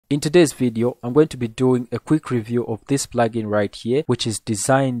In today's video, I'm going to be doing a quick review of this plugin right here, which is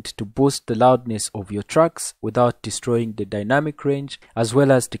designed to boost the loudness of your tracks without destroying the dynamic range as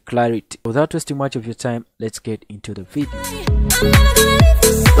well as the clarity. Without wasting much of your time, let's get into the video.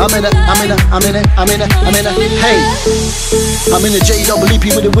 I'm in a, hey. I'm in a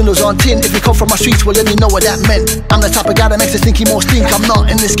JEEP with the windows on tin. If you come from my streets, well, let me know what that meant. I'm the type of guy that makes the stinky more stink. I'm not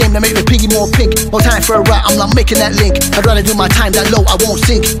in this game to make the piggy more pink. No time for a rat, I'm not making that link. I'd rather do my time that low, I won't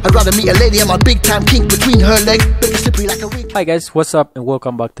sink. I'd rather meet a lady and my big time kink between her legs, make it slippery like a ring. Hi guys, what's up and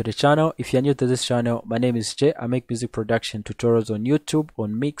welcome back to the channel. If you're new to this channel, my name is Jay. I make music production tutorials on YouTube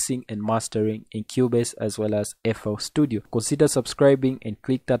on mixing and mastering in Cubase as well as FL Studio. Consider subscribing and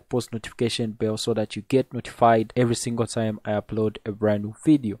click that post notification bell so that you get notified every single time I upload a brand new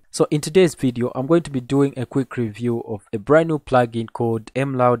video. So in today's video, I'm going to be doing a quick review of a brand new plugin called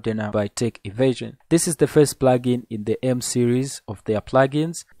M-Loudener by Techivation. This is the first plugin in the M series of their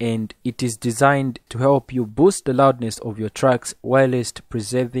plugins, and it is designed to help you boost the loudness of your tracks whilst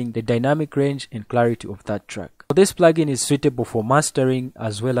preserving the dynamic range and clarity of that track. This plugin is suitable for mastering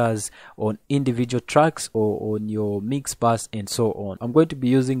as well as on individual tracks or on your mix bus and so on. I'm going to be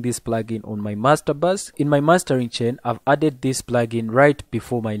using this plugin on my master bus. In my mastering chain, I've added this plugin right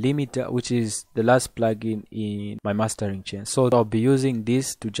before my limiter, which is the last plugin in my mastering chain. So I'll be using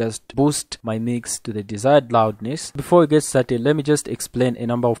this to just boost my mix to the desired loudness. Before we get started, let me just explain a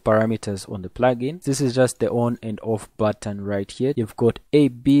number of parameters on the plugin. This is just the on and off button right here. You've got A,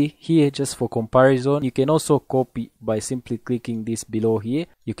 B here just for comparison. You can also copy by simply clicking this below here.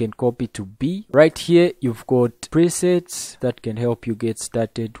 You can copy to B. Right here you've got presets that can help you get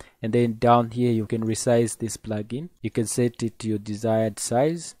started, and then down here you can resize this plugin. You can set it to your desired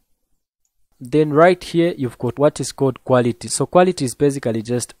size. Then right here you've got what is called quality. So quality is basically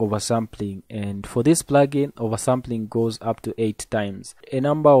just oversampling, and for this plugin oversampling goes up to 8 times. A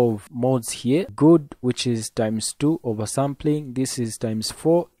number of modes here: good, which is ×2, oversampling, this is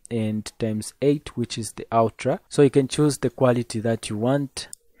 ×4, and ×8, which is the ultra. So you can choose the quality that you want.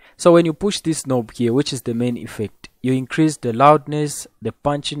 So when you push this knob here, which is the main effect, you increase the loudness, the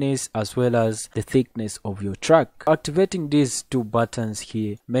punchiness, as well as the thickness of your track. Activating these two buttons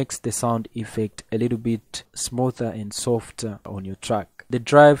here makes the sound effect a little bit smoother and softer on your track. The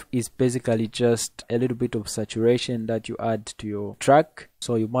drive is basically just a little bit of saturation that you add to your track.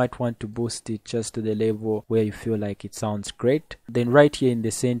 So you might want to boost it just to the level where you feel like it sounds great. Then right here in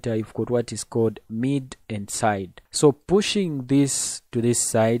the center, you've got what is called mid and side. So pushing this to this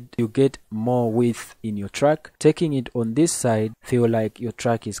side, you get more width in your track. Taking it on this side, feel like your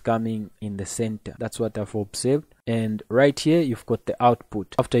track is coming in the center. That's what I've observed. And right here you've got the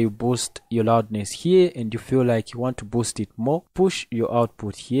output. After you boost your loudness here and you feel like you want to boost it more, push your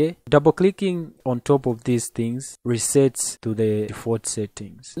output here. Double clicking on top of these things resets to the default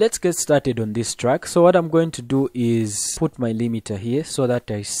settings. Let's get started on this track. So what I'm going to do is put my limiter here so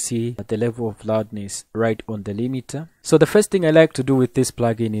that I see the level of loudness right on the limiter. So the first thing I like to do with this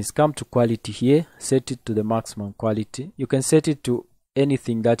plugin is come to quality here, set it to the maximum quality. You can set it to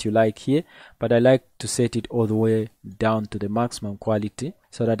anything that you like here, but I like to set it all the way down to the maximum quality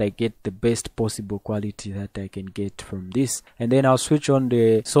so that I get the best possible quality that I can get from this. And then I'll switch on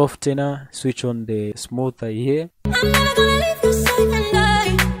the softener, switch on the smoother here.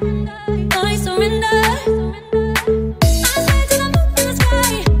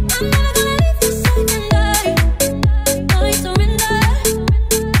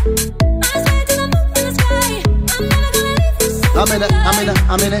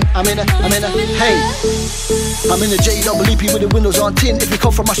 Hey. I'm in a JEEP with the windows on tin. If you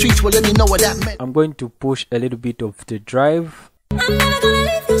come from my streets, well, let me know what that meant. I'm going to push a little bit of the drive.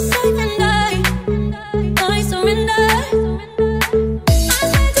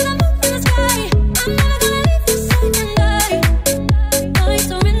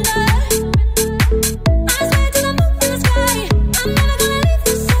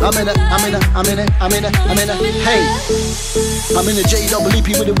 Hey. I'm in a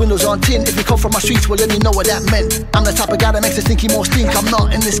JEEP with the windows on tin. If you come from my streets, well, let me know what that meant. I'm the type of guy that makes the stinky more stink. I'm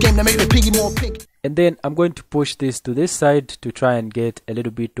not in this game to make the piggy more pink. And then I'm going to push this to this side to try and get a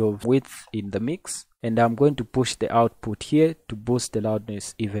little bit of width in the mix. And I'm going to push the output here to boost the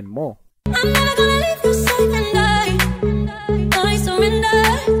loudness even more.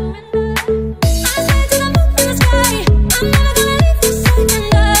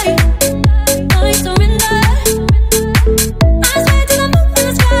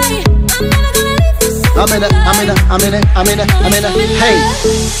 Hey,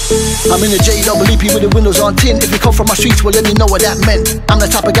 I'm in a JEEP with the windows on tin. If you come from my streets, well then you know what that meant. I'm the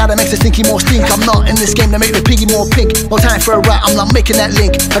type of guy that makes the stinky more stink. I'm not in this game to make the piggy more pink. No time for a rat, I'm not making that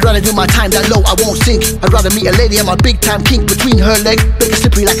link. I'd rather do my time that low, I won't sink. I'd rather meet a lady and my big time kink between her legs, big and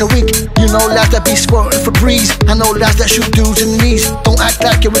slippery like a rink. You know lads that be squirting for breeze, I know lads that shoot dudes in the knees. Don't act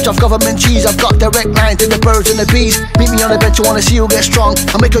like you're rich off government cheese. I've got direct line to the birds and the bees. Meet me on the bench, you wanna see you get strong.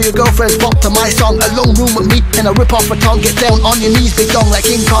 I'll make all your girlfriends bop to my song. Alone room with me and I rip off a tongue. Get down on your knees, big dong like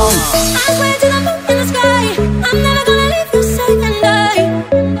King Kong. I swear to the moon in the sky, I'm never gonna leave you safe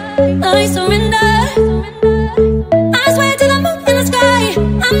and I surrender. I swear to the moon in the sky,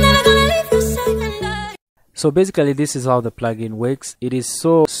 I'm never gonna leave you safe and So basically this is how the plugin works. It is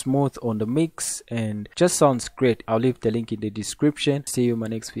so smooth on the mix and just sounds great. I'll leave the link in the description. See you in my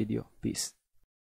next video. Peace.